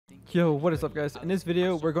Yo, what is up, guys? In this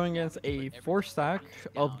video, we're going against a 4-stack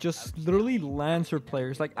of just literally Lancer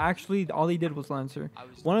players. Like, actually, all he did was Lancer.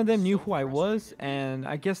 One of them knew who I was, and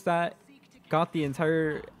I guess that got the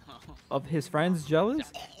entire of his friends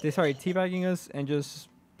jealous. They started teabagging us and just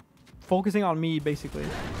focusing on me, basically.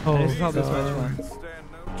 Oh, and this is how this match went. That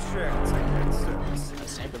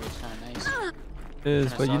saber looks kind of nice. It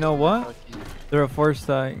is, but you know what? They're a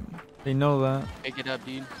 4-stack. They know that. Pick it up,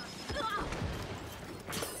 dude.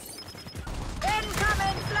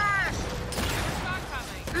 Incoming flash!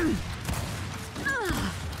 You're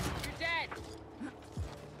dead.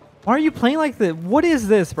 Why are you playing like this? What is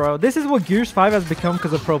this, bro? This is what Gears 5 has become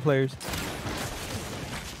because of pro players.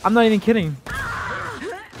 I'm not even kidding.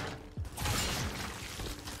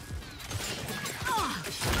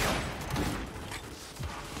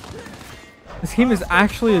 This game is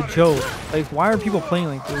actually a joke. Like, why are people playing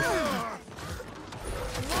like this?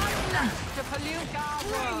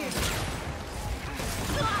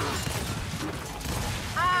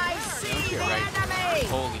 I see the enemy!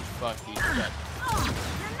 Holy fuck, he's dead.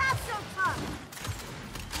 You're not so tough!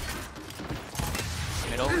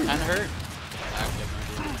 Middle, kinda hurt.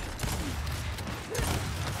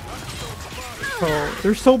 Oh,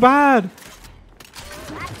 they're so bad. That's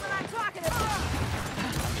what I'm talking about!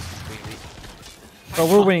 Oh,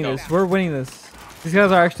 we're winning this. We're winning this. These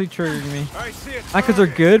guys are actually triggering me. Not because they're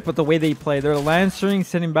good, but the way they play. They're lancering,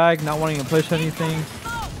 sitting back, not wanting to push anything.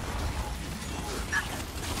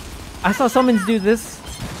 I saw summons do this.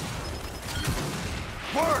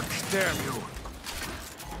 Work, damn you!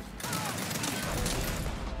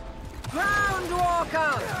 Ground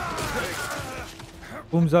walker!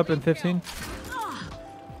 Booms up in 15.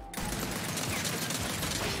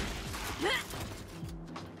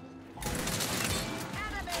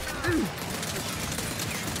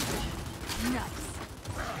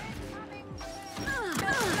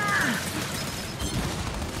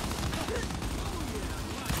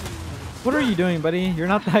 What are you doing, buddy? You're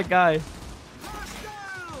not that guy.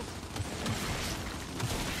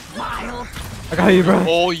 I got you, bro.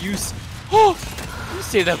 Oh, you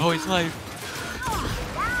saved that boy's life.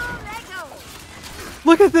 Down they go!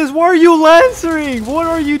 Look at this. Why are you lancering? What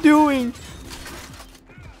are you doing?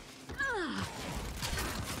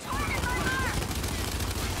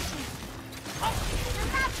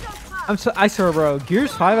 I swear, bro.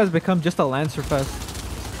 Gears 5 has become just a Lancer fest.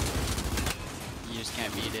 You just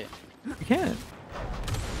can't beat it. You can't.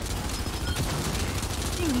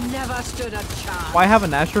 You never stood a chance! Why have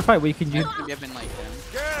an Astro fight where you can use? Maybe I've been like them.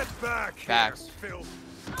 Get back here, Facts. filth.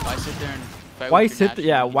 Why sit there and fight Why with your sit? natural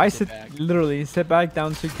Yeah, when you why can sit? back? Literally, sit back,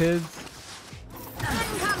 down 2 kids.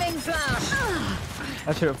 Incoming flash!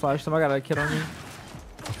 I should have flashed him. I got a kid on me.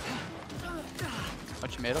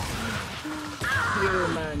 Watch your middle.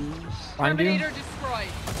 Find you. destroyed!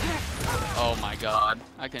 Oh my god.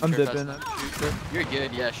 I can I'm trip dipping. us. You're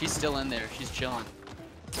good, yeah. She's still in there. She's chilling.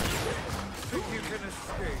 Think you can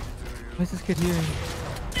escape, do you? What's this kid here?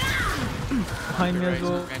 Behind me as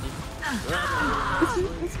well. Randy.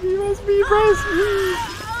 It's me, bro. It's me.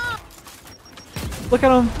 Look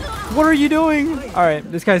at him. What are you doing? All right,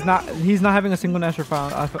 this guy's not. He's not having a single natural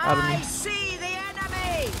foul out of I me. see the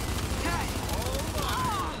enemy!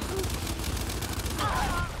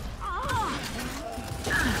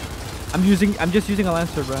 I'm just using a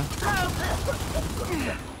Lancer, bro. I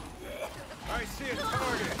see a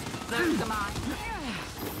target.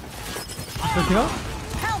 Let's go.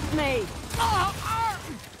 Help me!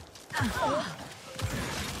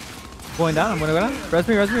 Going down. I'm gonna go down. Res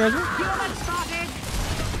me. Human spotted!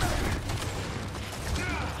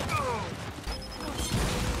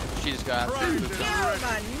 She just got.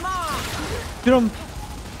 Human mark! Shoot him.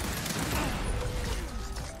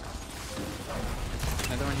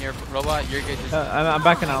 Another one here. Robot, you're good. Just, I'm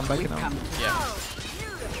backing out. yeah.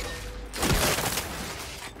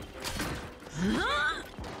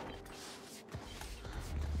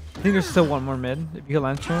 I think there's still one more mid. If you can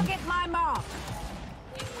Lancer him. Get my mark!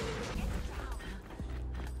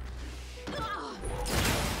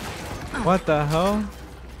 What the hell?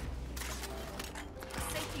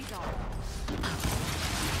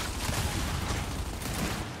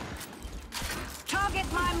 Target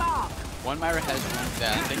my mark! One Myra has one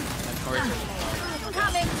that I think that's more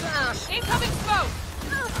Incoming flash! Incoming smoke!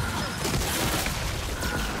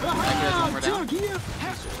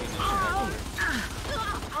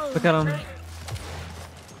 Look at him.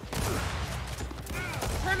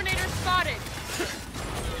 Terminator spotted!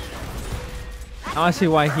 Now I see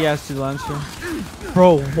why he has to Lancer.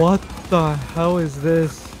 Bro, what the hell is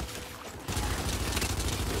this?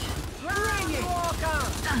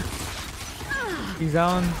 He's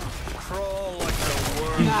down. Crawl like a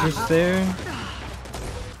He's just there.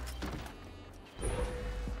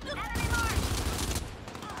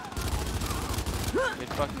 Good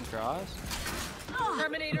fucking cross.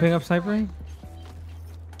 Terminator. Picking up snipering.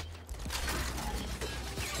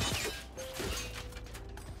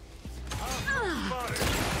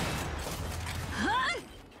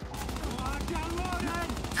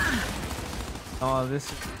 Oh,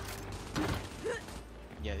 this.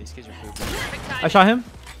 Yeah, these kids are pooping. I shot him.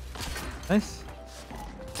 Nice.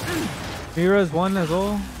 Mira's one as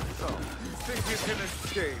well. So, you think you can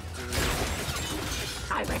escape, do you?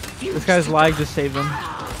 I refuse. This guy's lag just saved him.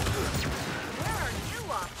 Where are you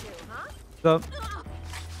off to, huh? What's up?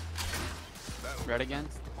 Red again.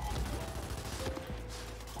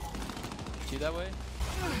 Two that way.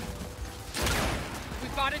 We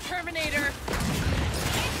fought a Terminator.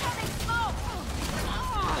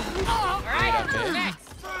 All right, Okay. next.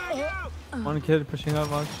 One kid pushing up.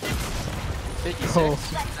 Watch. 56. Oh.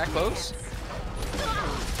 That close?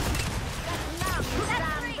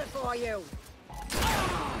 Stand before you.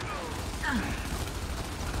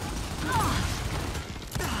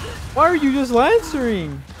 Why are you just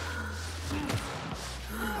lancering?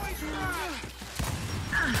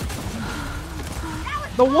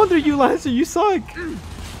 No wonder you lancer. You suck.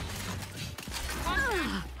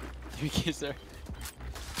 Three kids there.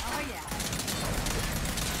 Oh yeah.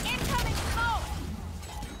 Incoming smoke.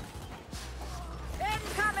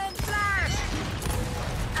 Incoming flash.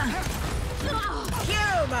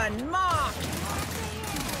 Human mark.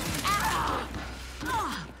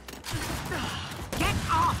 Get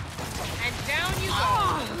off. And down you go.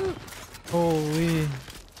 Holy.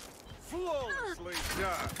 Flawlessly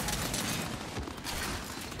done.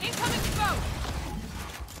 Incoming smoke.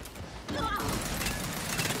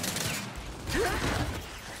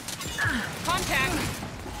 Contact.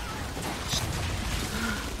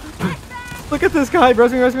 Look at this guy.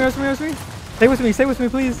 Rush me, rush me, rush me, rush me. Stay with me,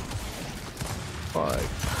 please. Fuck.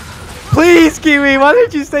 Please, Kiwi, why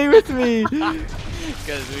didn't you stay with me?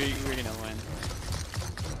 Because we're gonna win.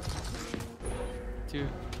 Two.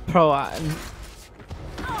 Bro,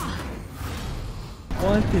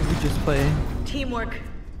 what did we just play? Teamwork,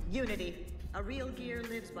 unity. A real gear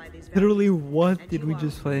lives by these values. Literally, what And did you we are.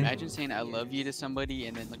 just play? Imagine saying I love you to somebody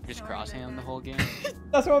and then like just crosshand the whole game.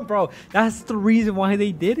 That's what, bro. That's the reason why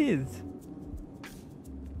they did it.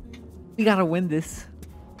 We gotta win this.